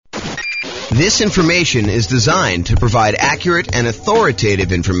This information is designed to provide accurate and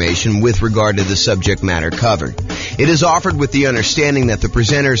authoritative information with regard to the subject matter covered. It is offered with the understanding that the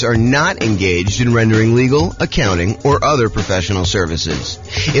presenters are not engaged in rendering legal, accounting, or other professional services.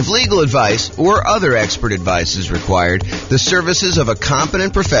 If legal advice or other expert advice is required, the services of a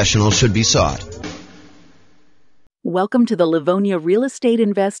competent professional should be sought. Welcome to the Livonia Real Estate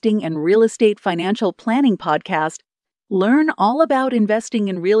Investing and Real Estate Financial Planning Podcast. Learn all about investing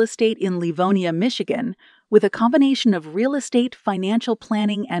in real estate in Livonia, Michigan, with a combination of real estate financial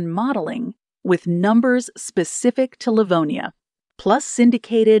planning and modeling with numbers specific to Livonia, plus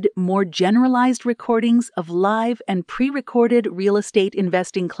syndicated, more generalized recordings of live and pre-recorded real estate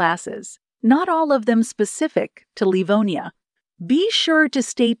investing classes, not all of them specific to Livonia. Be sure to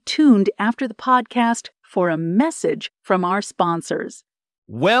stay tuned after the podcast for a message from our sponsors.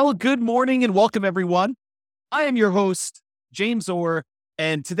 Well, good morning and welcome, everyone. I am your host, James Orr,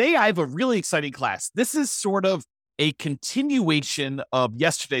 and today I have a really exciting class. This is sort of a continuation of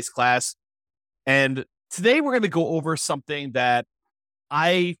yesterday's class, and today we're going to go over something that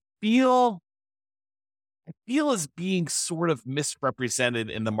I feel is being sort of misrepresented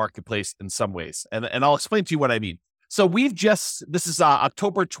in the marketplace in some ways, and I'll explain to you what I mean. So this is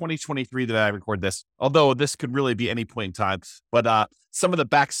October 2023 that I record this, although this could really be any point in time, but some of the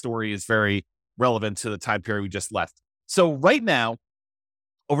backstory is very relevant to the time period we just left. So right now,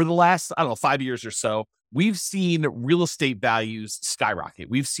 over the last, 5 years or so, we've seen real estate values skyrocket.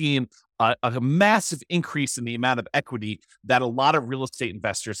 We've seen a massive increase in the amount of equity that a lot of real estate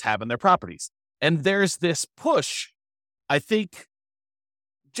investors have in their properties. And there's this push, I think,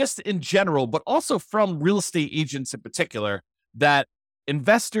 just in general, but also from real estate agents in particular, that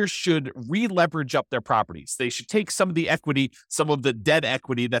investors should re-leverage up their properties. They should take some of the equity, some of the dead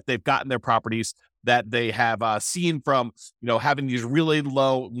equity that they've got in their properties that they have seen from, having these really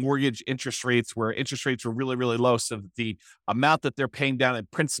low mortgage interest rates, where interest rates were really, really low. So that the amount that they're paying down in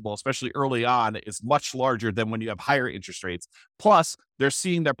principal, especially early on, is much larger than when you have higher interest rates. Plus, they're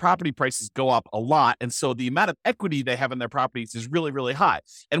seeing their property prices go up a lot. And so the amount of equity they have in their properties is really, really high.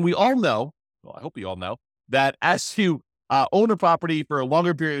 And we all know, well, I hope you all know, that as you own a property for a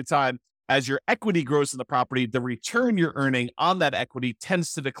longer period of time, as your equity grows in the property, the return you're earning on that equity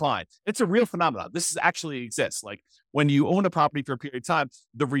tends to decline. It's a real phenomenon. This actually exists. Like when you own a property for a period of time,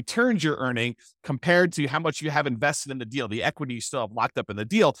 the returns you're earning compared to how much you have invested in the deal, the equity you still have locked up in the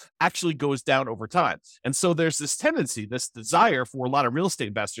deal, actually goes down over time. And so there's this tendency, this desire for a lot of real estate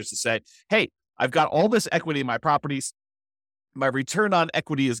investors to say, hey, I've got all this equity in my properties. My return on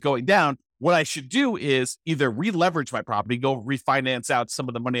equity is going down. What I should do is either re-leverage my property, go refinance out some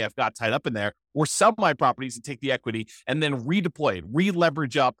of the money I've got tied up in there, or sell my properties and take the equity and then redeploy it,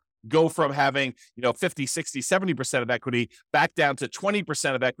 re-leverage up, go from having, 50, 60, 70% of equity back down to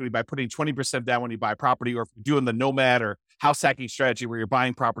 20% of equity by putting 20% down when you buy property, or if you're doing the nomad or house hacking strategy where you're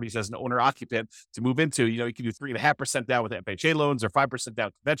buying properties as an owner occupant to move into, you can do 3.5% down with FHA loans, or 5%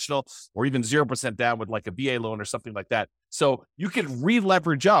 down conventional, or even 0% down with like a VA loan or something like that. So you can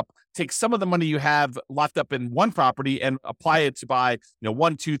re-leverage up, take some of the money you have locked up in one property and apply it to buy,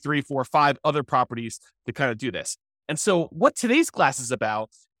 1, 2, 3, 4, 5 other properties to kind of do this. And so what today's class is about,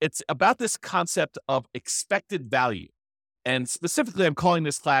 it's about this concept of expected value. And specifically, I'm calling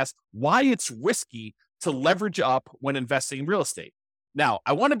this class why it's risky to leverage up when investing in real estate. Now,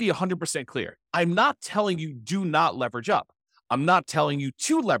 I want to be 100% clear. I'm not telling you do not leverage up. I'm not telling you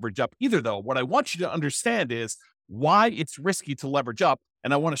to leverage up either, though. What I want you to understand is why it's risky to leverage up.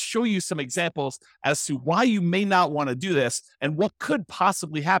 And I want to show you some examples as to why you may not want to do this and what could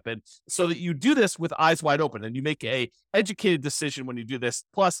possibly happen, so that you do this with eyes wide open and you make a educated decision when you do this.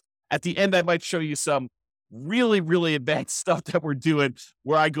 Plus, at the end, I might show you some really, really advanced stuff that we're doing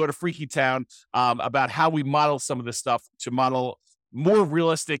where I go to Freaky Town about how we model some of this stuff to model more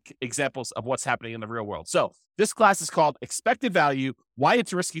realistic examples of what's happening in the real world. So this class is called Expected Value, Why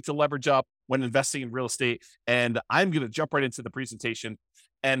It's Risky to Leverage Up when Investing in Real Estate. And I'm going to jump right into the presentation.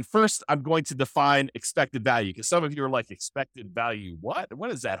 And first, I'm going to define expected value, because some of you are like, expected value, what?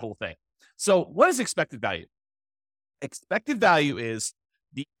 What is that whole thing? So what is expected value? Expected value is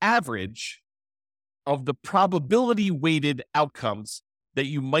the average of the probability weighted outcomes that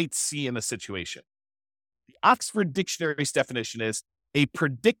you might see in a situation. The Oxford Dictionary's definition is a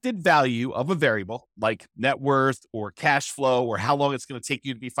predicted value of a variable like net worth or cash flow, or how long it's going to take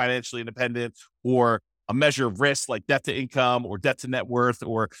you to be financially independent, or a measure of risk like debt to income or debt to net worth,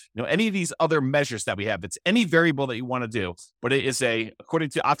 or any of these other measures that we have. It's any variable that you want to do, but it is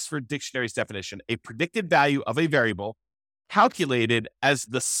according to Oxford Dictionary's definition, a predicted value of a variable calculated as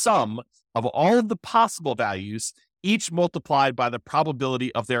the sum of all of the possible values each multiplied by the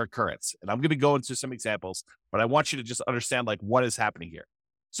probability of their occurrence. And I'm going to go into some examples, but I want you to just understand like what is happening here.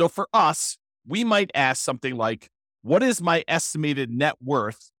 So for us, we might ask something like, what is my estimated net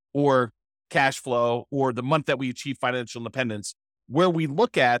worth or cash flow or the month that we achieve financial independence, where we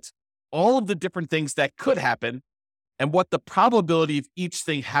look at all of the different things that could happen and what the probability of each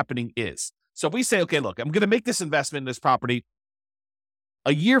thing happening is. So if we say, okay, look, I'm going to make this investment in this property.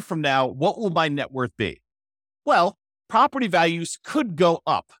 A year from now, what will my net worth be? Well, property values could go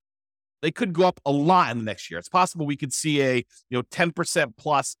up. They could go up a lot in the next year. It's possible we could see a 10%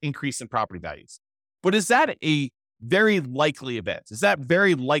 plus increase in property values. But is that a very likely event? Is that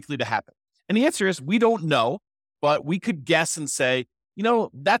very likely to happen? And the answer is we don't know, but we could guess and say,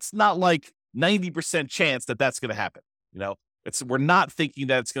 that's not like 90% chance that that's going to happen. We're not thinking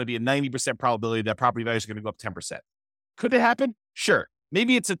that it's going to be a 90% probability that property values are going to go up 10%. Could it happen? Sure.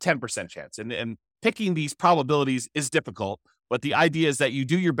 Maybe it's a 10% chance. And picking these probabilities is difficult, but the idea is that you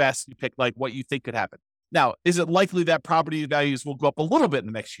do your best. You pick like what you think could happen. Now, is it likely that property values will go up a little bit in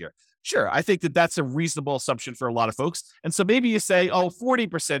the next year? Sure. I think that that's a reasonable assumption for a lot of folks. And so maybe you say,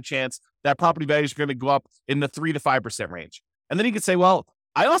 40% chance that property values are going to go up in the 3 to 5% range. And then you could say, well,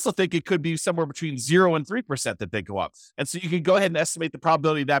 I also think it could be somewhere between 0 and 3% that they go up. And so you can go ahead and estimate the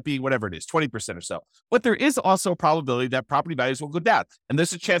probability of that being whatever it is, 20% or so. But there is also a probability that property values will go down. And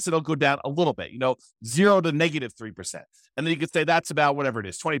there's a chance that it'll go down a little bit, 0 to negative 3%. And then you could say that's about whatever it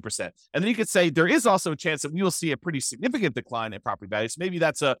is, 20%. And then you could say there is also a chance that we will see a pretty significant decline in property values. Maybe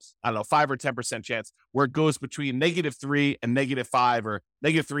that's 5 or 10% chance where it goes between -3 and -5 or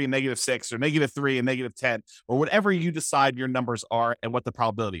 -3 and -6 or -3 and -10 or whatever you decide your numbers are and what the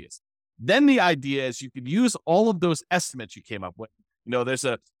probability is. Then the idea is you could use all of those estimates you came up with. There's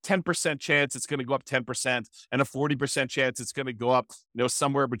a 10% chance it's going to go up 10% and a 40% chance it's going to go up,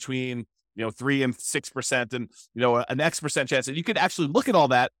 somewhere between 3 and 6% and, an X% chance. And you could actually look at all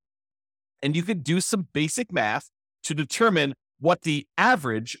that and you could do some basic math to determine what the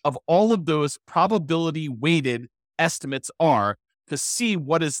average of all of those probability weighted estimates are to see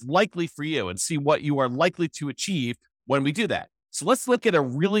what is likely for you and see what you are likely to achieve when we do that. So let's look at a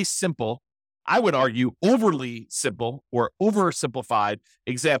really simple, I would argue overly simple or oversimplified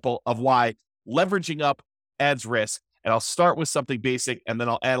example of why leveraging up adds risk. And I'll start with something basic, and then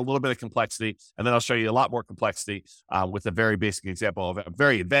I'll add a little bit of complexity, and then I'll show you a lot more complexity with a very basic example of a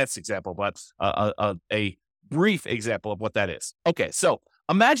very advanced example, but a brief example of what that is. Okay, so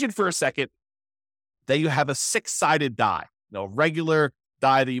imagine for a second that you have a 6-sided die, regular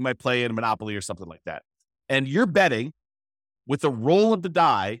die that you might play in Monopoly or something like that. And you're betting with a roll of the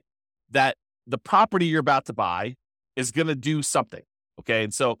die that the property you're about to buy is going to do something. Okay,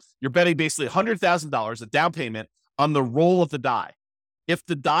 and so you're betting basically $100,000, a down payment, on the roll of the die. If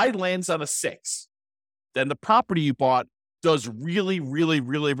the die lands on a 6, then the property you bought does really, really,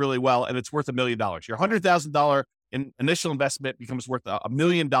 really, really well, and it's worth $1 million. Your $100,000 initial investment becomes worth $1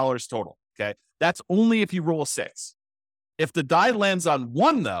 million total. Okay, that's only if you roll a 6. If the die lands on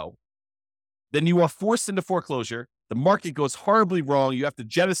 1, though, then you are forced into foreclosure. The market goes horribly wrong. You have to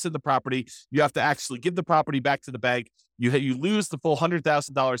jettison the property. You have to actually give the property back to the bank. You lose the full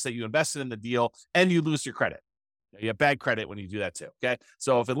 $100,000 that you invested in the deal, and you lose your credit. You have bad credit when you do that too, okay?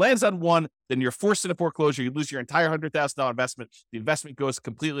 So if it lands on 1, then you're forced into foreclosure. You lose your entire $100,000 investment. The investment goes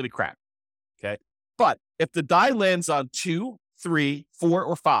completely to crap, okay? But if the die lands on 2, 3, 4,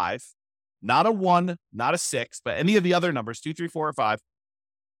 or 5, not a 1, not a 6, but any of the other numbers, 2, 3, 4, or 5,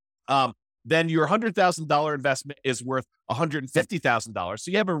 then your $100,000 investment is worth $150,000.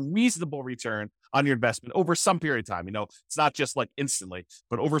 So you have a reasonable return on your investment over some period of time. It's not just like instantly,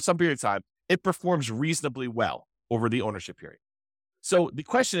 but over some period of time, it performs reasonably well over the ownership period. So the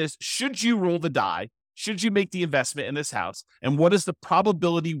question is, should you roll the die? Should you make the investment in this house? And what is the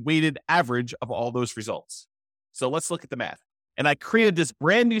probability weighted average of all those results? So let's look at the math. And I created this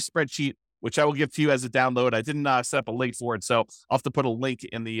brand new spreadsheet, which I will give to you as a download. I didn't set up a link for it, so I'll have to put a link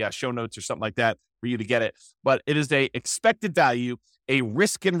in the show notes or something like that for you to get it. But it is a expected value, a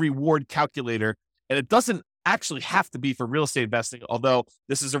risk and reward calculator, and it doesn't actually have to be for real estate investing, although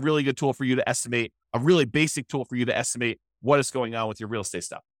this is a really good tool for you to estimate, a really basic tool for you to estimate what is going on with your real estate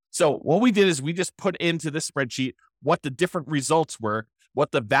stuff. So what we did is we just put into this spreadsheet what the different results were,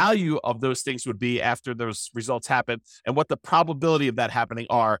 what the value of those things would be after those results happen, and what the probability of that happening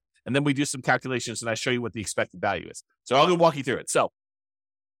are. And then we do some calculations, and I show you what the expected value is. So I'll go walk you through it. So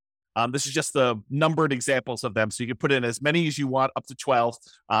this is just the numbered examples of them. So you can put in as many as you want, up to 12.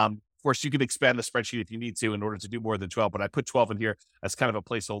 Of course, you can expand the spreadsheet if you need to in order to do more than 12, but I put 12 in here as kind of a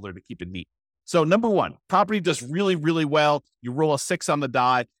placeholder to keep it neat. So number 1, property does really, really well. You roll a 6 on the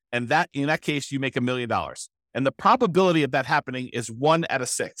die, and in that case, you make $1 million. And the probability of that happening is 1 out of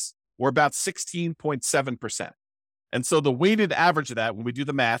 6, or about 16.7%. And so the weighted average of that, when we do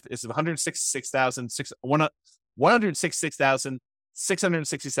the math, is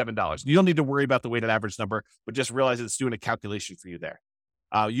 $166,667. You don't need to worry about the weighted average number, but just realize it's doing a calculation for you there.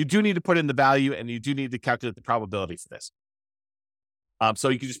 You do need to put in the value, and you do need to calculate the probability for this. So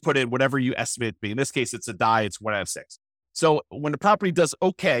you can just put in whatever you estimate it to be. In this case, it's a die. It's 1 out of 6. So when the property does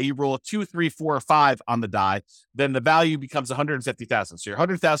okay, you roll a 2, 3, 4, or 5 on the die, then the value becomes $150,000. So your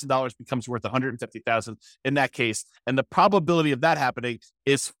 $100,000 becomes worth $150,000 in that case. And the probability of that happening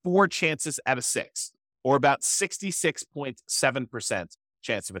is 4 chances out of 6, or about 66.7%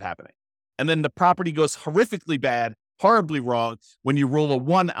 chance of it happening. And then the property goes horrifically bad, horribly wrong, when you roll a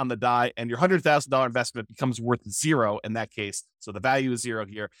 1 on the die, and your $100,000 investment becomes worth 0 in that case. So the value is 0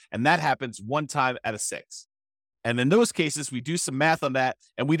 here. And that happens 1 time out of 6. And in those cases, we do some math on that,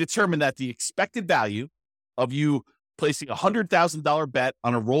 and we determine that the expected value of you placing a $100,000 bet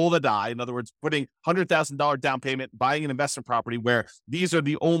on a roll of the die, in other words, putting $100,000 down payment, buying an investment property where these are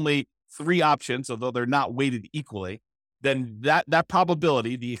the only 3 options, although they're not weighted equally, then that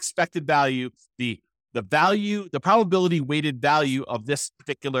probability, the expected value, the probability weighted value of this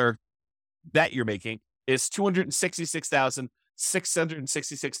particular bet you're making is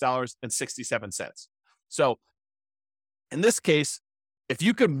 $266,666.67. So in this case, if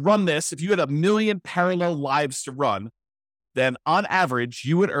you could run this, if you had 1 million parallel lives to run, then on average,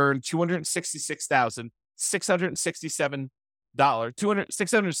 you would earn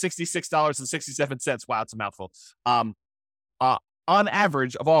 $666,667. Wow, it's a mouthful. On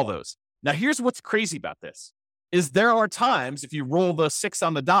average of all those. Now, here's what's crazy about this, is there are times, if you roll the 6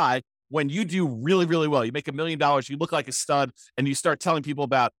 on the die, when you do really, really well, you make $1 million, you look like a stud, and you start telling people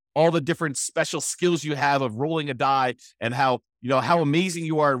about all the different special skills you have of rolling a die and how amazing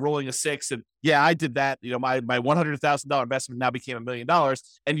you are at rolling a 6. And yeah, I did that. My $100,000 investment now became $1 million,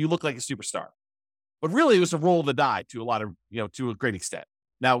 and you look like a superstar. But really, it was a roll of the die to a great extent.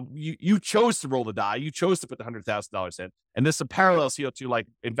 Now, you chose to roll the die. You chose to put the $100,000 in. And this parallels here to like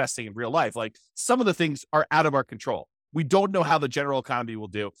investing in real life. Like some of the things are out of our control. We don't know how the general economy will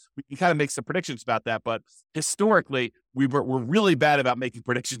do. We can kind of make some predictions about that. But historically, we're really bad about making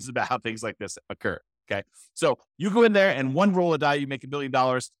predictions about how things like this occur. Okay. So you go in there and one roll of die, you make $1 million.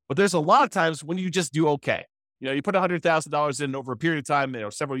 But there's a lot of times when you just do okay. You put $100,000 in over a period of time,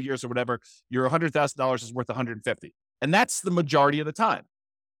 several years or whatever, your $100,000 is worth $150,000. And that's the majority of the time.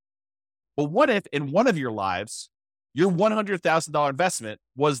 But what if in one of your lives, your $100,000 investment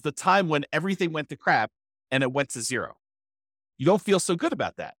was the time when everything went to crap and it went to 0? You don't feel so good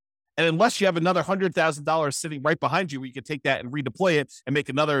about that. And unless you have another $100,000 sitting right behind you where you can take that and redeploy it and make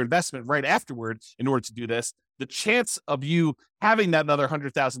another investment right afterward in order to do this, the chance of you having that another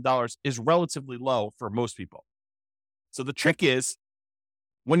 $100,000 is relatively low for most people. So the trick is,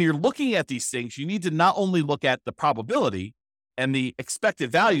 when you're looking at these things, you need to not only look at the probability and the expected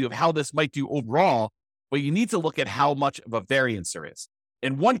value of how this might do overall, but you need to look at how much of a variance there is.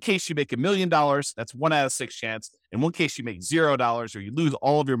 In one case, you make $1 million. That's 1 out of 6 chance. In one case, you make $0 or you lose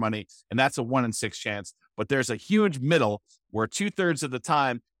all of your money, and that's a 1 in 6 chance. But there's a huge middle where 2/3 of the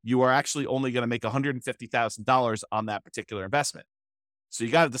time, you are actually only going to make $150,000 on that particular investment. So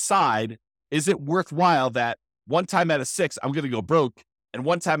you got to decide, is it worthwhile that 1 time out of 6, I'm going to go broke, and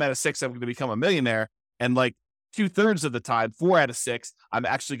 1 time out of 6, I'm going to become a millionaire, and like 2/3 of the time, 4 out of 6, I'm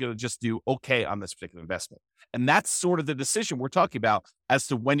actually going to just do okay on this particular investment. And that's sort of the decision we're talking about as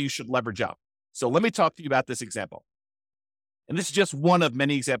to when you should leverage up. So let me talk to you about this example. And this is just one of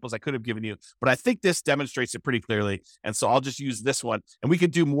many examples I could have given you, but I think this demonstrates it pretty clearly. And so I'll just use this one, and we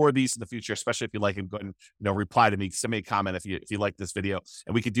could do more of these in the future, especially if you like them. Go ahead and reply to me, send me a comment if you like this video,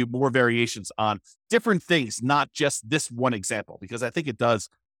 and we could do more variations on different things, not just this one example, because I think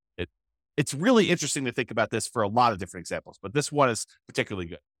it's really interesting to think about this for a lot of different examples, but this one is particularly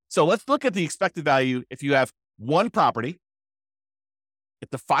good. So let's look at the expected value. If you have one property,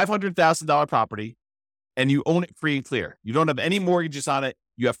 it's a $500,000 property, and you own it free and clear. You don't have any mortgages on it.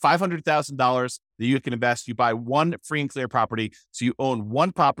 You have $500,000 that you can invest. You buy one free and clear property. So you own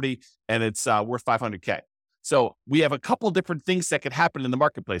one property, and it's worth $500K. So we have a couple different things that could happen in the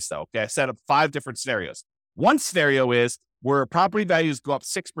marketplace, though. Okay, I set up 5 different scenarios. One scenario is where property values go up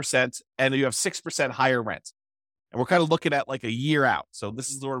 6% and you have 6% higher rent. And we're kind of looking at like a year out. So this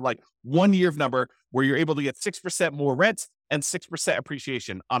is sort of like 1 year of number where you're able to get 6% more rent and 6%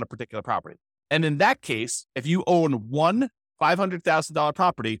 appreciation on a particular property. And in that case, if you own one $500,000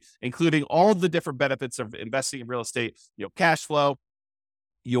 property, including all the different benefits of investing in real estate, cash flow,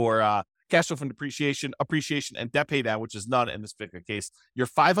 your cash flow from depreciation, appreciation, and debt pay down, which is none in this particular case, your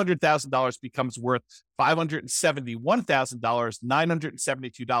 $500,000 becomes worth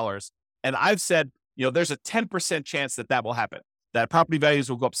 $571,972. And I've said, there's a 10% chance that will happen, that property values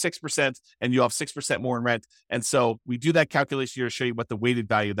will go up 6% and you'll have 6% more in rent. And so we do that calculation here to show you what the weighted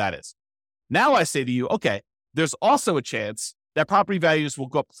value of that is. Now I say to you, okay, there's also a chance that property values will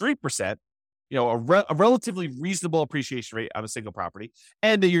go up 3%, a relatively reasonable appreciation rate on a single property,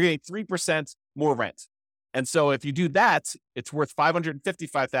 and that you're getting 3% more rent. And so if you do that, it's worth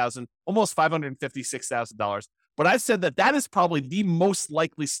 $555,000, almost $556,000. But I've said that is probably the most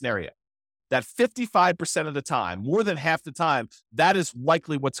likely scenario, that 55% of the time, more than half the time, that is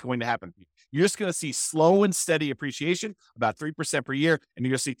likely what's going to happen. You're just going to see slow and steady appreciation, about 3% per year, and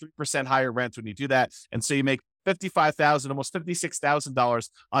you're going to see 3% higher rent when you do that. And so you make $55,000, almost $56,000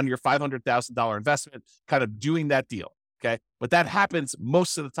 on your $500,000 investment, kind of doing that deal. Okay. But that happens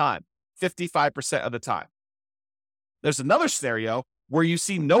most of the time, 55% of the time. There's another scenario where you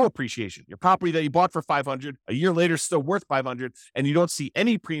see no appreciation. Your property that you bought for $500, a year later, is still worth $500, and you don't see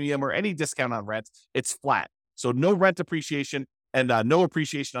any premium or any discount on rent. It's flat. So no rent appreciation and no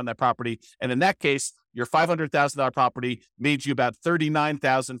appreciation on that property. And in that case, your $500,000 property made you about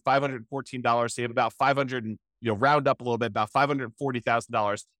 $39,514. So you have about round up a little bit, about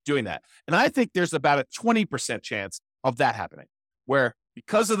 $540,000 doing that. And I think there's about a 20% chance of that happening, where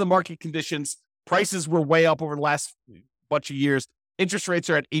because of the market conditions, prices were way up over the last bunch of years. Interest rates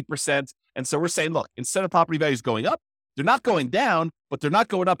are at 8%. And so we're saying, look, instead of property values going up, they're not going down, but they're not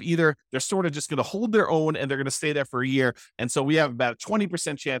going up either. They're sort of just going to hold their own, and they're going to stay there for a year. And so we have about a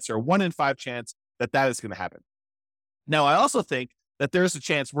 20% chance, or a 1 in 5 chance that is going to happen. Now, I also think that there's a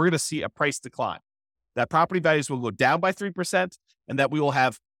chance we're going to see a price decline, that property values will go down by 3%, and that we will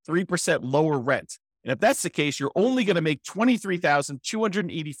have 3% lower rent. And if that's the case, you're only going to make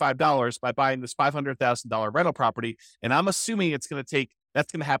 $23,285 by buying this $500,000 rental property. And I'm assuming that's going to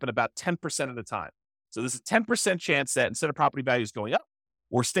happen about 10% of the time. So there's a 10% chance that instead of property values going up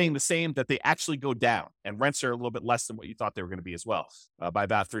or staying the same, that they actually go down, and rents are a little bit less than what you thought they were going to be as well, by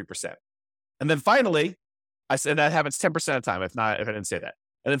about 3%. And then finally, I said that happens 10% of the time, if I didn't say that.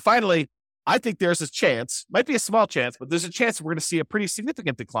 And then finally, I think there's a chance, might be a small chance, but there's a chance we're going to see a pretty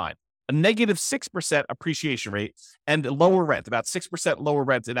significant decline, a negative 6% appreciation rate and lower rent, about 6% lower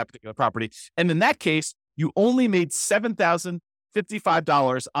rent in that particular property. And in that case, you only made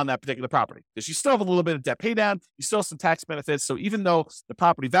 $7,055 on that particular property, because you still have a little bit of debt pay down, you still have some tax benefits. So even though the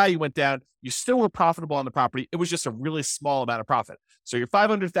property value went down, you still were profitable on the property. It was just a really small amount of profit. So your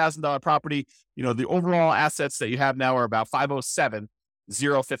 $500,000 property, the overall assets that you have now are about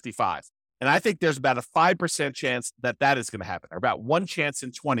 $507,055. And I think there's about a 5% chance that is going to happen, or about 1 chance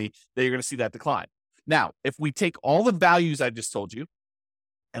in 20 that you're going to see that decline. Now, if we take all the values I just told you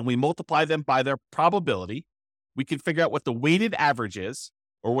and we multiply them by their probability, we can figure out what the weighted average is,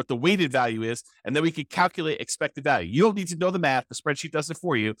 or what the weighted value is, and then we can calculate expected value. You don't need to know the math. The spreadsheet does it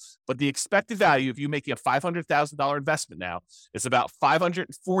for you. But the expected value, if you're making a $500,000 investment now, is about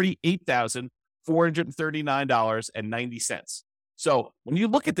 $548,439.90. So when you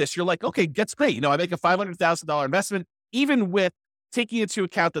look at this, you're like, okay, that's great. I make a $500,000 investment, even with taking into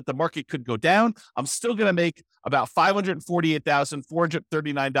account that the market could go down, I'm still going to make about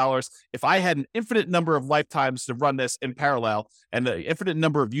 $548,439. If I had an infinite number of lifetimes to run this in parallel, and the infinite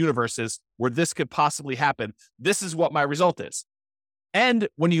number of universes where this could possibly happen, this is what my result is. And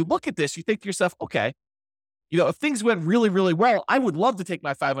when you look at this, you think to yourself, okay, if things went really, really well, I would love to take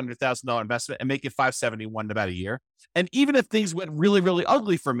my $500,000 investment and make it $571 in about a year. And even if things went really, really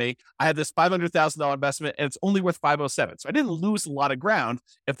ugly for me, I had this $500,000 investment and it's only worth $507. So I didn't lose a lot of ground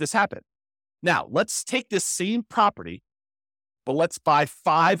if this happened. Now, let's take this same property, but let's buy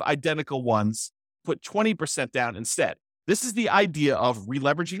 5 identical ones, put 20% down instead. This is the idea of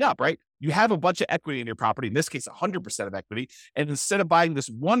releveraging up, right? You have a bunch of equity in your property, in this case, 100% of equity. And instead of buying this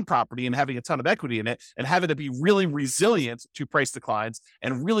one property and having a ton of equity in it and having to be really resilient to price declines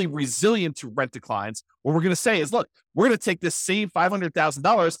and really resilient to rent declines, what we're going to say is, look, we're going to take this same $500,000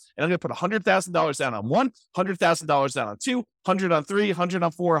 and I'm going to put $100,000 down on 1, $100,000 down on 2, 100 on 3, 100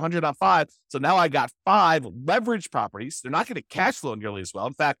 on 4, 100 on 5. So now I got 5 leverage properties. They're not going to cash flow nearly as well.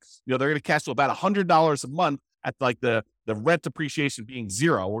 In fact, they're going to cash flow about $100 a month at like the rent depreciation being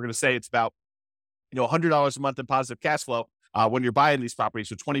 0. We're going to say it's about, $100 a month in positive cash flow when you're buying these properties,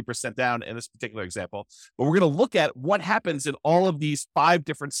 so 20% down in this particular example. But we're going to look at what happens in all of these 5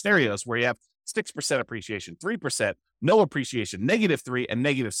 different scenarios where you have 6% appreciation, 3%, no appreciation, -3, and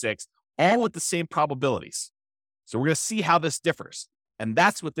 -6, all with the same probabilities. So we're going to see how this differs. And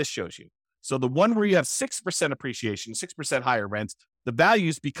that's what this shows you. So the one where you have 6% appreciation, 6% higher rent, the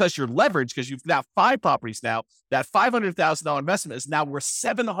values, because you're leveraged, because you've got 5 properties now, that $500,000 investment is now worth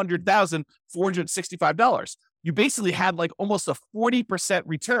 $700,465. You basically had like almost a 40%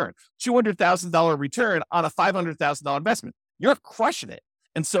 return, $200,000 return on a $500,000 investment. You're crushing it.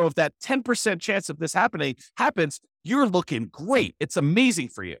 And so if that 10% chance of this happens, you're looking great. It's amazing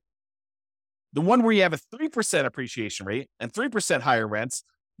for you. The one where you have a 3% appreciation rate and 3% higher rents,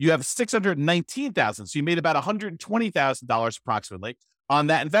 you have $619,000. So you made about $120,000 approximately on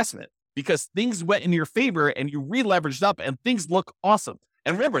that investment because things went in your favor and you re-leveraged up and things look awesome.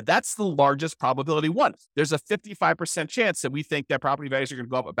 And remember, that's the largest probability one. There's a 55% chance that we think that property values are going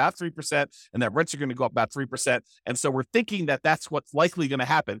to go up about 3% and that rents are going to go up about 3%. And so we're thinking that that's what's likely going to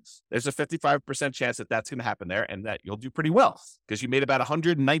happen. There's a 55% chance that that's going to happen there and that you'll do pretty well because you made about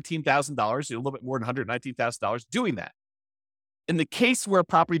 $119,000, a little bit more than $119,000 doing that. In the case where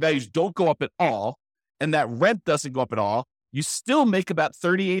property values don't go up at all and that rent doesn't go up at all, you still make about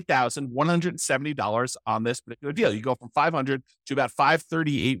 $38,170 on this particular deal. You go from $500 to about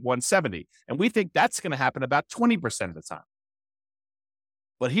 $538,170. And we think that's going to happen about 20% of the time.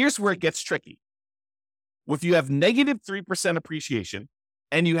 But here's where it gets tricky. If you have negative 3% appreciation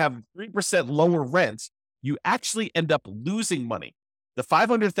and you have 3% lower rent, you actually end up losing money. The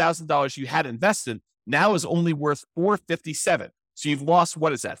 $500,000 you had invested now is only worth $457,000. So you've lost,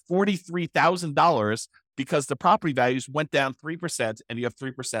 what is that? $43,000 because the property values went down 3% and you have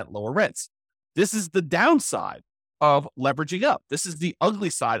 3% lower rents. This is the downside of leveraging up. This is the ugly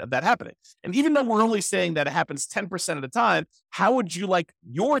side of that happening. And even though we're only saying that it happens 10% of the time, how would you like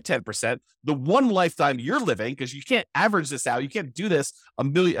your 10%, the one lifetime you're living, because you can't average this out. You can't do this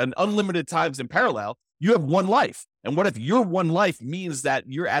unlimited times in parallel. You have one life. And what if your one life means that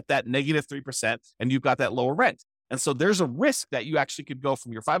you're at that negative 3% and you've got that lower rent? And so there's a risk that you actually could go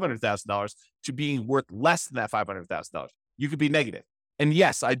from your $500,000 to being worth less than that $500,000. You could be negative. And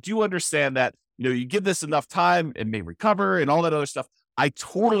yes, I do understand that, you give this enough time, it may recover and all that other stuff. I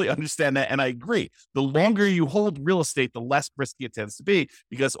totally understand that. And I agree. The longer you hold real estate, the less risky it tends to be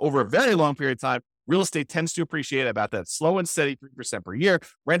because over a very long period of time, real estate tends to appreciate about that slow and steady 3% per year.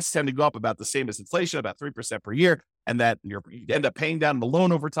 Rents tend to go up about the same as inflation, about 3% per year. And that you end up paying down the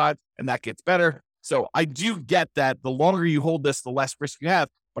loan over time and that gets better. So I do get that the longer you hold this, the less risk you have,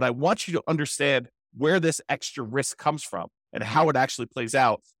 but I want you to understand where this extra risk comes from and how it actually plays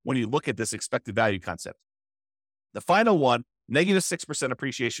out when you look at this expected value concept. The final one, negative 6%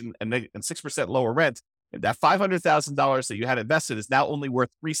 appreciation and 6% lower rent, and that $500,000 that you had invested is now only worth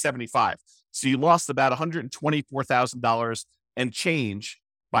 $375,000. So you lost about $124,000 and change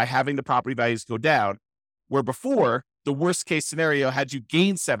by having the property values go down, where before, the worst case scenario had you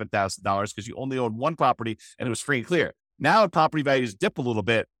gain $7,000 because you only owned one property and it was free and clear. Now property values dip a little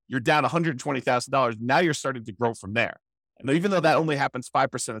bit. You're down $120,000. Now you're starting to grow from there. And even though that only happens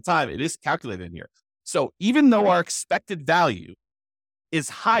 5% of the time, it is calculated in here. So even though our expected value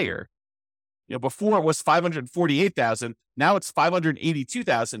is higher, before it was $548,000, now it's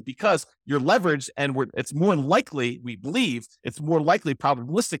 $582,000 because you're leveraged and it's more likely, we believe, it's more likely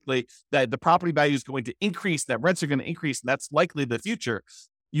probabilistically that the property value is going to increase, that rents are going to increase, and that's likely the future.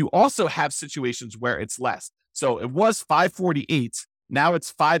 You also have situations where it's less. So it was $548, now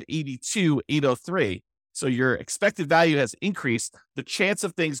it's $582,803. So your expected value has increased. The chance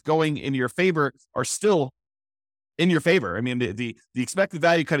of things going in your favor are still in your favor. I mean, the expected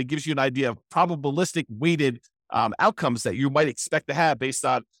value kind of gives you an idea of probabilistic weighted outcomes that you might expect to have based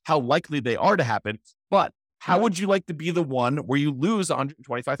on how likely they are to happen. But how would you like to be the one where you lose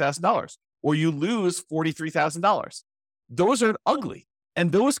 $125,000 or you lose $43,000? Those are ugly.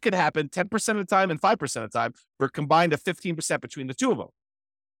 And those could happen 10% of the time and 5% of the time for combined of 15% between the two of them.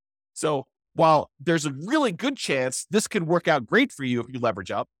 So while there's a really good chance this could work out great for you if you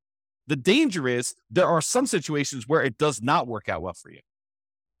leverage up, the danger is there are some situations where it does not work out well for you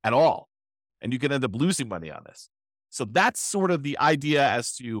at all. And you can end up losing money on this. So that's sort of the idea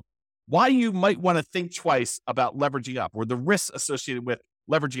as to why you might want to think twice about leveraging up or the risks associated with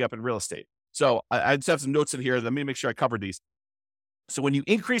leveraging up in real estate. So I just have some notes in here. Let me make sure I cover these. So when you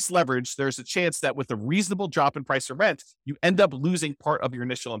increase leverage, there's a chance that with a reasonable drop in price of rent, you end up losing part of your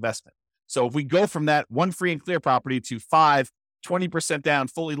initial investment. So if we go from that one free and clear property to 20% down,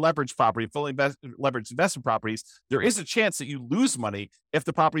 fully leveraged property, leveraged investment properties, there is a chance that you lose money if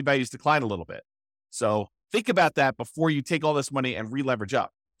the property values decline a little bit. So think about that before you take all this money and re-leverage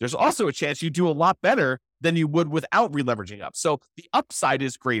up. There's also a chance you do a lot better than you would without re-leveraging up. So the upside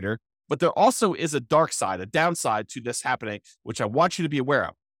is greater, but there also is a dark side, a downside to this happening, which I want you to be aware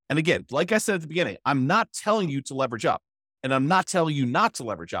of. And again, like I said at the beginning, I'm not telling you to leverage up and I'm not telling you not to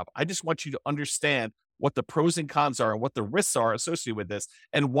leverage up. I just want you to understand what the pros and cons are and what the risks are associated with this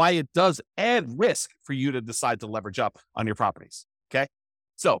and why it does add risk for you to decide to leverage up on your properties. Okay.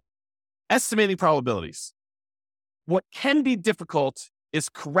 So estimating probabilities. What can be difficult is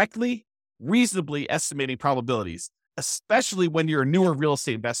correctly, reasonably estimating probabilities, especially when you're a newer real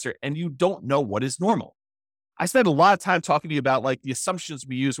estate investor and you don't know what is normal. I spend a lot of time talking to you about like the assumptions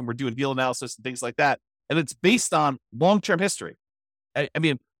we use when we're doing deal analysis and things like that. And it's based on long-term history. I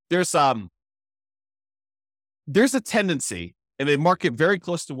mean, there's a tendency in a market very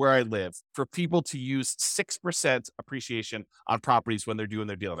close to where I live for people to use 6% appreciation on properties when they're doing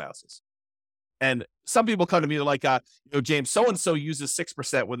their deal analysis. And some people come to me like, James, so-and-so uses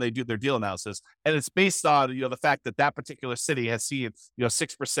 6% when they do their deal analysis. And it's based on, the fact that that particular city has seen,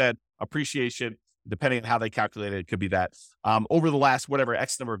 6% appreciation, depending on how they calculate it. It could be that over the last, whatever,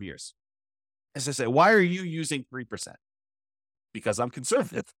 X number of years. As I say, why are you using 3%? Because I'm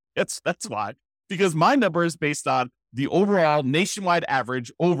conservative. That's why. Because my number is based on the overall nationwide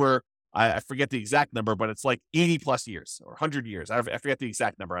average over, I forget the exact number, but it's like 80 plus years or 100 years. I forget the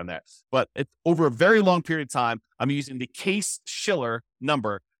exact number on that. But it's over a very long period of time. I'm using the Case-Shiller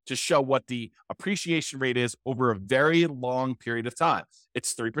number to show what the appreciation rate is over a very long period of time.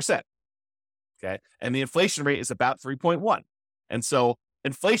 It's 3%. Okay. And the inflation rate is about 3.1. And so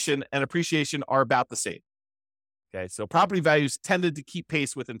inflation and appreciation are about the same. Okay. So property values tended to keep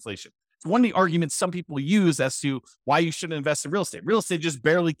pace with inflation. It's one of the arguments some people use as to why you shouldn't invest in real estate. Real estate just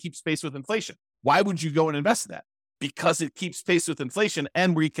barely keeps pace with inflation. Why would you go and invest in that? Because it keeps pace with inflation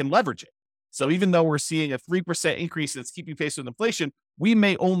and we can leverage it. So even though we're seeing a 3% increase that's keeping pace with inflation, we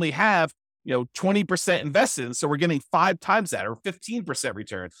may only have 20% invested in. So we're getting 5 times that or 15%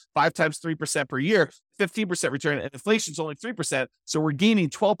 return, 5 times 3% per year, 15% return, and inflation's only 3%. So we're gaining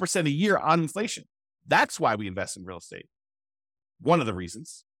 12% a year on inflation. That's why we invest in real estate. One of the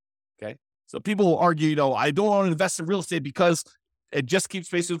reasons. Okay. So people will argue, I don't want to invest in real estate because it just keeps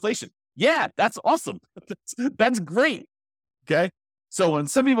pace with inflation. Yeah, that's awesome. That's great. Okay. So when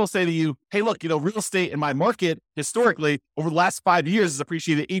some people say to you, hey, look, real estate in my market historically over the last 5 years has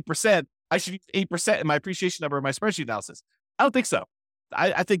appreciated 8%. I should use 8% in my appreciation number in my spreadsheet analysis. I don't think so.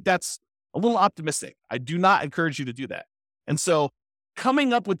 I think that's a little optimistic. I do not encourage you to do that. And so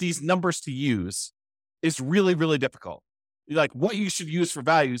coming up with these numbers to use is really, really difficult. Like what you should use for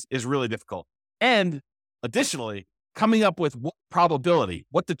values is really difficult. And additionally, coming up with what probability,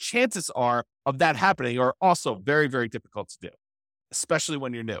 what the chances are of that happening are also very, very difficult to do, especially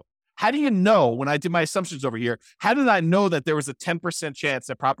when you're new. How do you know, when I did my assumptions over here, how did I know that there was a 10% chance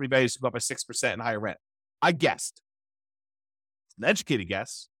that property values would go up by 6% and higher rent? I guessed. It's an educated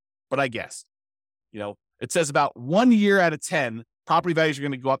guess, but I guessed. It says about 1 year out of 10, property values are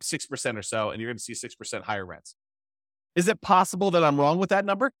going to go up 6% or so, and you're going to see 6% higher rents. Is it possible that I'm wrong with that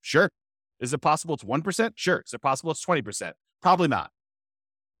number? Sure. Is it possible it's 1%? Sure. Is it possible it's 20%? Probably not.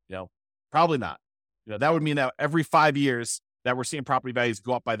 Probably not. That would mean that every 5 years that we're seeing property values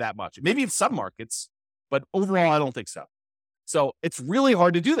go up by that much. Maybe in some markets, but overall, I don't think so. So it's really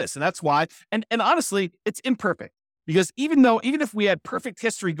hard to do this. And that's why, and honestly, it's imperfect because even if we had perfect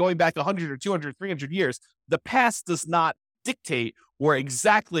history going back 100 or 200, 300 years, the past does not dictate or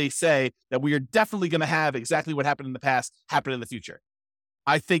exactly say that we are definitely going to have exactly what happened in the past happen in the future.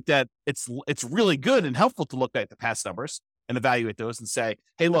 I think that it's really good and helpful to look at the past numbers and evaluate those and say,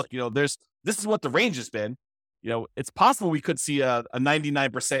 hey, look, this is what the range has been. It's possible we could see a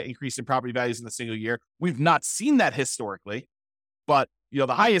 99% increase in property values in a single year. We've not seen that historically, but the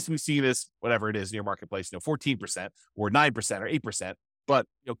highest we've seen is whatever it is in your marketplace, 14% or 9% or 8%. But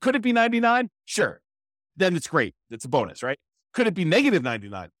could it be 99? Sure. Then it's great. It's a bonus, right? Could it be negative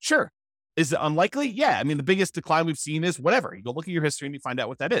 99? Sure. Is it unlikely? Yeah. I mean, the biggest decline we've seen is whatever. You go look at your history and you find out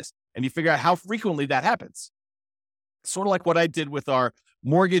what that is, and you figure out how frequently that happens. Sort of like what I did with our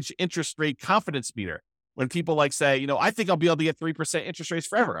mortgage interest rate confidence meter. When people say, I think I'll be able to get 3% interest rates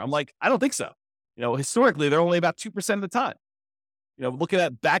forever. I'm like, I don't think so. Historically, they're only about 2% of the time. Looking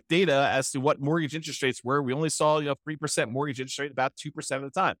at back data as to what mortgage interest rates were, we only saw, 3% mortgage interest rate about 2% of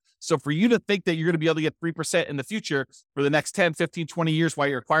the time. So for you to think that you're going to be able to get 3% in the future for the next 10, 15, 20 years while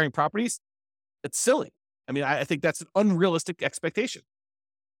you're acquiring properties, it's silly. I mean, I think that's an unrealistic expectation.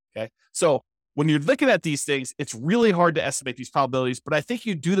 Okay. So when you're looking at these things, it's really hard to estimate these probabilities, but I think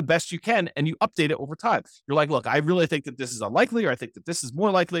you do the best you can and you update it over time. You're like, look, I really think that this is unlikely, or I think that this is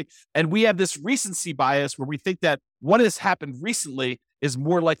more likely. And we have this recency bias where we think that what has happened recently is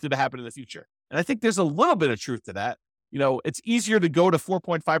more likely to happen in the future. And I think there's a little bit of truth to that. It's easier to go to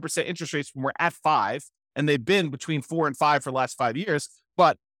 4.5% interest rates when we're at 5, and they've been between 4 and 5 for the last 5 years.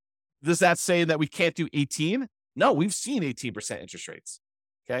 But does that say that we can't do 18? No, we've seen 18% interest rates.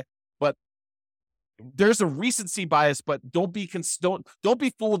 Okay. But there's a recency bias, but don't be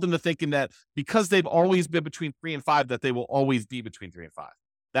fooled into thinking that because they've always been between 3 and 5, that they will always be between 3 and 5.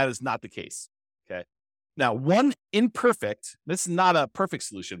 That is not the case. Okay. Now, this is not a perfect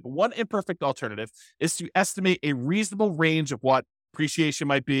solution, but one imperfect alternative is to estimate a reasonable range of what appreciation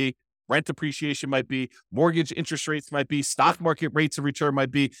might be, rent appreciation might be, mortgage interest rates might be, stock market rates of return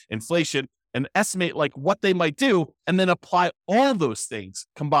might be, inflation, and estimate like what they might do, and then apply all those things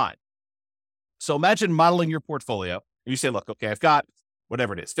combined. So imagine modeling your portfolio, and you say, look, okay, I've got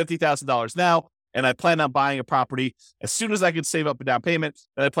whatever it is, $50,000 now, and I plan on buying a property as soon as I can save up a down payment.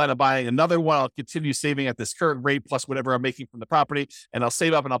 Then I plan on buying another one. I'll continue saving at this current rate plus whatever I'm making from the property, and I'll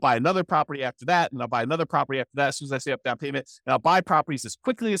save up and I'll buy another property after that, and I'll buy another property after that as soon as I save up down payment, and I'll buy properties as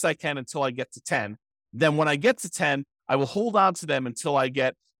quickly as I can until I get to 10. Then when I get to 10, I will hold on to them until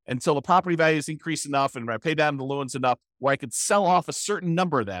the property values increase enough and I pay down the loans enough where I could sell off a certain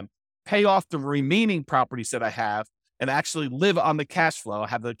number of them, pay off the remaining properties that I have, and actually live on the cash flow,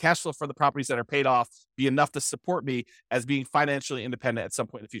 have the cash flow for the properties that are paid off be enough to support me as being financially independent at some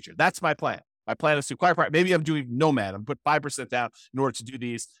point in the future. That's my plan. My plan is to acquire property. Maybe I'm doing Nomad. I'm put 5% down in order to do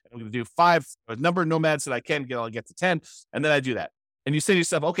these. I'm going to do a number of Nomads that I can get. I'll get to 10, and then I do that. And you say to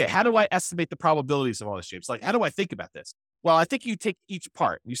yourself, okay, how do I estimate the probabilities of all this, James? Like, how do I think about this? Well, I think you take each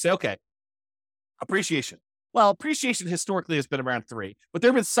part and you say, okay, appreciation. Well, appreciation historically has been around 3, but there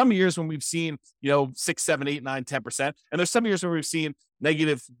have been some years when we've seen, 6, 7, 8, 9, 10%. And there's some years where we've seen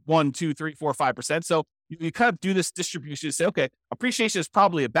negative 1, 2, 3, 4, 5%. So you kind of do this distribution and say, okay, appreciation is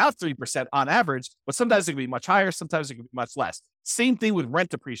probably about 3% on average, but sometimes it can be much higher. Sometimes it can be much less. Same thing with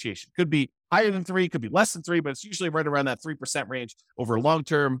rent appreciation. Could be higher than 3, could be less than 3, but it's usually right around that 3% range over a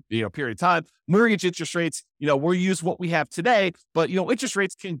long-term, period of time. Mortgage interest rates, we'll use what we have today, but, interest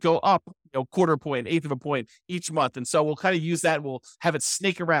rates can go up, quarter point, eighth of a point each month. And so we'll kind of use that. We'll have it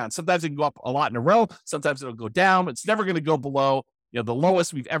snake around. Sometimes it can go up a lot in a row. Sometimes it'll go down. It's never going to go below, the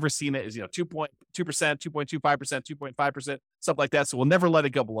lowest we've ever seen it is, 2.2%, 2.25%, 2.5%, something like that. So we'll never let it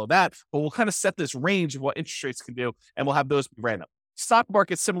go below that, but we'll kind of set this range of what interest rates can do, and we'll have those be random. Stock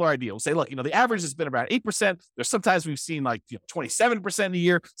market, similar idea. We'll say, look, the average has been around 8%. There's sometimes we've seen 27% a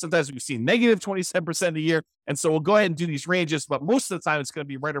year. Sometimes we've seen negative 27% a year. And so we'll go ahead and do these ranges, but most of the time it's going to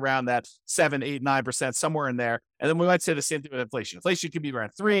be right around that 7, 8, 9%, somewhere in there. And then we might say the same thing with inflation. Inflation can be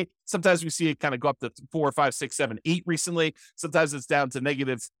around 3. Sometimes we see it kind of go up to 4, 5, 6, 7, 8 recently. Sometimes it's down to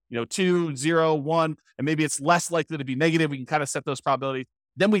negative, 2, 0, 1, and maybe it's less likely to be negative. We can kind of set those probabilities.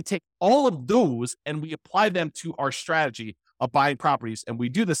 Then we take all of those and we apply them to our strategy of buying properties. And we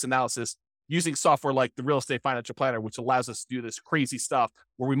do this analysis using software like the Real Estate Financial Planner, which allows us to do this crazy stuff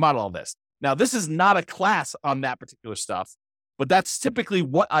where we model all this. Now, this is not a class on that particular stuff, but that's typically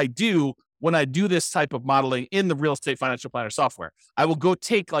what I do when I do this type of modeling in the Real Estate Financial Planner software. I will go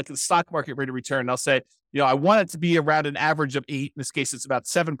take like the stock market rate of return, and I'll say, I want it to be around an average of 8. In this case, it's about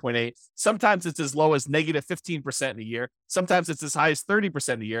 7.8. Sometimes it's as low as negative 15% in a year. Sometimes it's as high as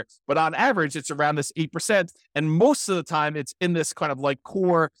 30% a year. But on average, it's around this 8%. And most of the time, it's in this kind of like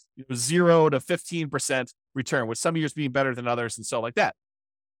core 0 to 15% return, with some years being better than others and so like that.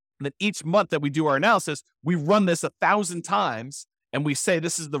 And then each month that we do our analysis, we run this 1,000 times. And we say,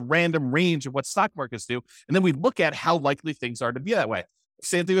 this is the random range of what stock markets do. And then we look at how likely things are to be that way.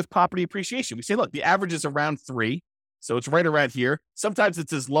 Same thing with property appreciation. We say, look, the average is around 3. So it's right around here. Sometimes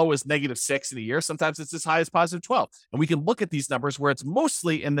it's as low as negative 6 in a year. Sometimes it's as high as positive 12. And we can look at these numbers where it's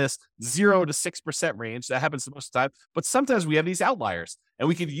mostly in this 0 to 6% range. That happens most of the time. But sometimes we have these outliers. And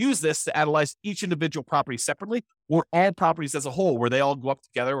we could use this to analyze each individual property separately, or all properties as a whole, where they all go up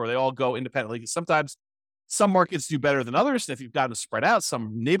together or they all go independently. Because sometimes some markets do better than others. And if you've got them spread out,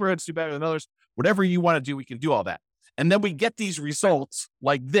 some neighborhoods do better than others. Whatever you want to do, we can do all that. And then we get these results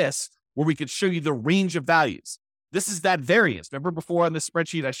like this, where we could show you the range of values. This is that variance. Remember before on this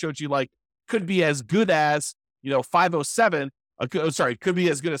spreadsheet, I showed you could be as good as, 507. Could be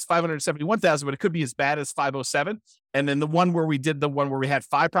as good as 571,000, but it could be as bad as 507. And then the one where we had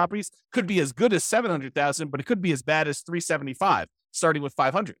 5 properties could be as good as 700,000, but it could be as bad as 375, starting with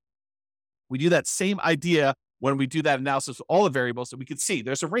 500. We do that same idea when we do that analysis of all the variables, that we can see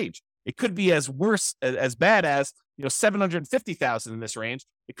there's a range. It could be as bad as 750,000 in this range.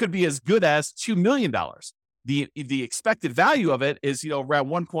 It could be as good as $2 million. The expected value of it is around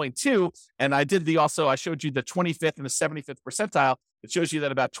 1.2. And I showed you the 25th and the 75th percentile. It shows you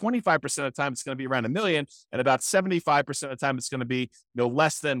that about 25% of the time it's going to be around $1 million, and about 75% of the time it's going to be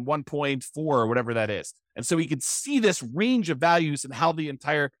less than 1.4 or whatever that is. And so we can see this range of values and how the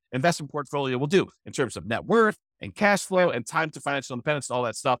entire investment portfolio will do in terms of net worth and cash flow and time to financial independence and all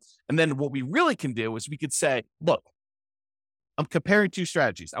that stuff. And then what we really can do is we could say, look, I'm comparing two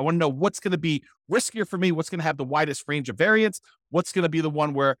strategies. I want to know what's going to be riskier for me, what's going to have the widest range of variance, what's going to be the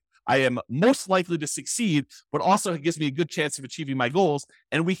one where I am most likely to succeed, but also gives me a good chance of achieving my goals.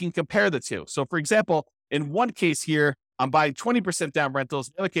 And we can compare the two. So for example, in one case here, I'm buying 20% down rentals.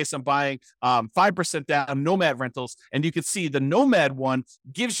 In the other case, I'm buying 5% down Nomad rentals. And you can see the Nomad one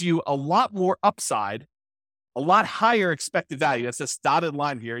gives you a lot more upside, a lot higher expected value. That's this dotted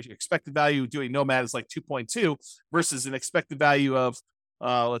line here. Your expected value doing Nomad is like 2.2 versus an expected value of,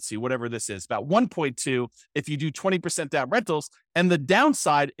 let's see, whatever this is, about 1.2 if you do 20% down rentals. And the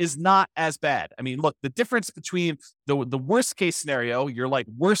downside is not as bad. I mean, look, the difference between the worst case scenario, your like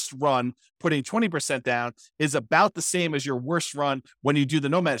worst run putting 20% down, is about the same as your worst run when you do the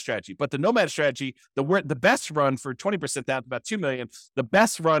Nomad strategy. But the Nomad strategy, the best run for 20% down is about 2 million. The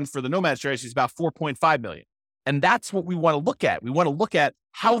best run for the Nomad strategy is about 4.5 million. And that's what we want to look at. We want to look at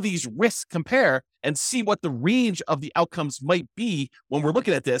how these risks compare and see what the range of the outcomes might be when we're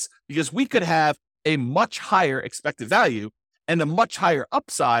looking at this, because we could have a much higher expected value and a much higher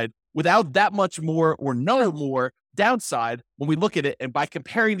upside without that much more or no more downside when we look at it. And by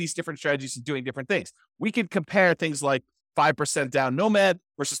comparing these different strategies and doing different things, we can compare things like 5% down Nomad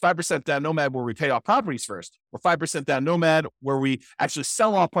versus 5% down Nomad where we pay off properties first, or 5% down Nomad where we actually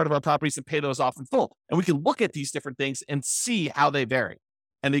sell off part of our properties and pay those off in full. And we can look at these different things and see how they vary.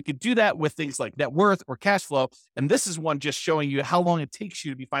 And they could do that with things like net worth or cash flow. And this is one just showing you how long it takes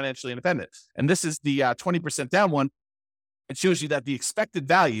you to be financially independent. And this is the 20% down one. It shows you that the expected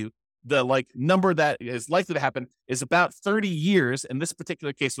value, the like number that is likely to happen, is about 30 years in this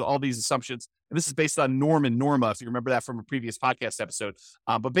particular case with all these assumptions. And this is based on Norm and Norma, if you remember that from a previous podcast episode.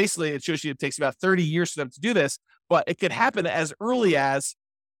 But basically, it shows you it takes about 30 years for them to do this, but it could happen as early as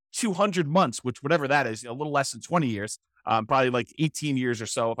 200 months, which whatever that is, a little less than 20 years, probably like 18 years or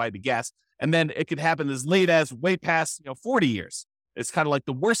so, if I had to guess. And then it could happen as late as way past 40 years. It's kind of like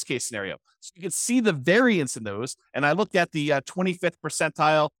the worst case scenario. So you can see the variance in those. And I looked at the 25th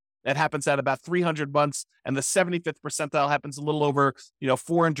percentile. That happens at about 300 months, and the 75th percentile happens a little over,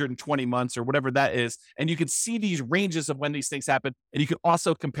 420 months or whatever that is. And you can see these ranges of when these things happen, and you can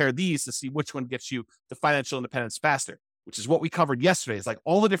also compare these to see which one gets you to financial independence faster, which is what we covered yesterday. It's like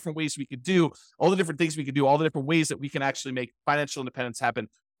all the different ways we could do, all the different things we could do, all the different ways that we can actually make financial independence happen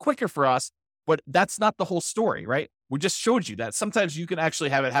quicker for us. But that's not the whole story, right? We just showed you that sometimes you can actually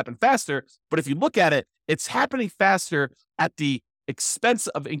have it happen faster, but if you look at it, it's happening faster at the expense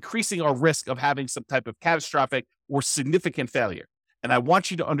of increasing our risk of having some type of catastrophic or significant failure. And I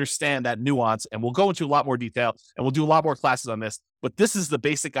want you to understand that nuance, and we'll go into a lot more detail and we'll do a lot more classes on this, but this is the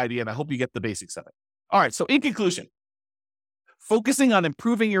basic idea, and I hope you get the basics of it. All right. So in conclusion, focusing on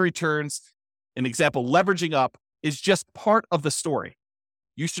improving your returns, an example, leveraging up, is just part of the story.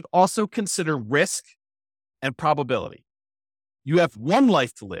 You should also consider risk and probability. You have one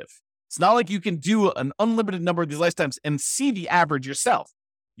life to live. It's not like you can do an unlimited number of these lifetimes and see the average yourself.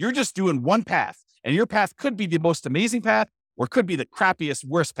 You're just doing one path, and your path could be the most amazing path or could be the crappiest,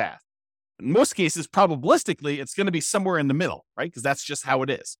 worst path. In most cases, probabilistically, it's going to be somewhere in the middle, right? Because that's just how it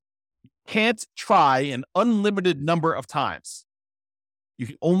is. You can't try an unlimited number of times. You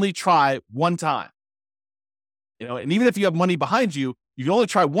can only try one time. And even if you have money behind you, you can only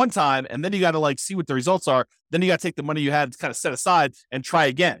try one time, and then you got to see what the results are. Then you got to take the money you had kind of set aside and try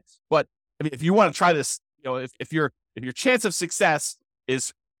again. But I mean, if you want to try this, if your chance of success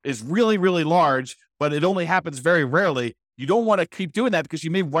is really, really large, but it only happens very rarely, you don't want to keep doing that because you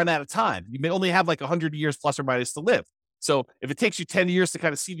may run out of time. You may only have 100 years plus or minus to live. So if it takes you 10 years to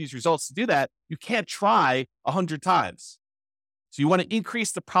kind of see these results to do that, you can't try 100 times. So you want to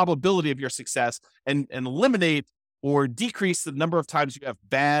increase the probability of your success and eliminate or decrease the number of times you have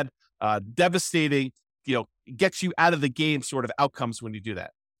bad, devastating, gets you out of the game sort of outcomes when you do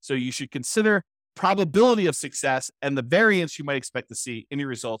that. So you should consider probability of success and the variance you might expect to see in your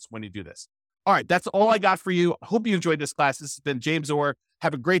results when you do this. All right, that's all I got for you. I hope you enjoyed this class. This has been James Orr.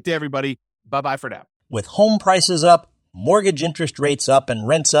 Have a great day, everybody. Bye-bye for now. With home prices up, mortgage interest rates up, and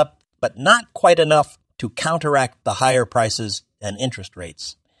rents up, but not quite enough to counteract the higher prices and interest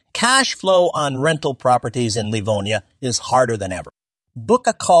rates, cash flow on rental properties in Livonia is harder than ever. Book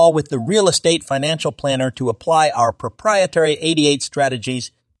a call with the Real Estate Financial Planner to apply our proprietary 88 strategies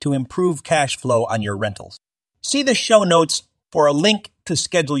to improve cash flow on your rentals. See the show notes for a link to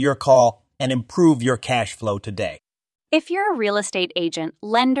schedule your call and improve your cash flow today. If you're a real estate agent,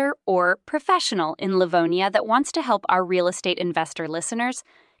 lender, or professional in Livonia that wants to help our real estate investor listeners,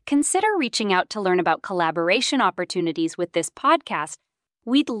 consider reaching out to learn about collaboration opportunities with this podcast.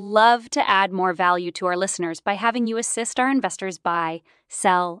 We'd love to add more value to our listeners by having you assist our investors buy,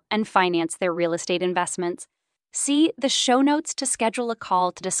 sell, and finance their real estate investments. See the show notes to schedule a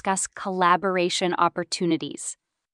call to discuss collaboration opportunities.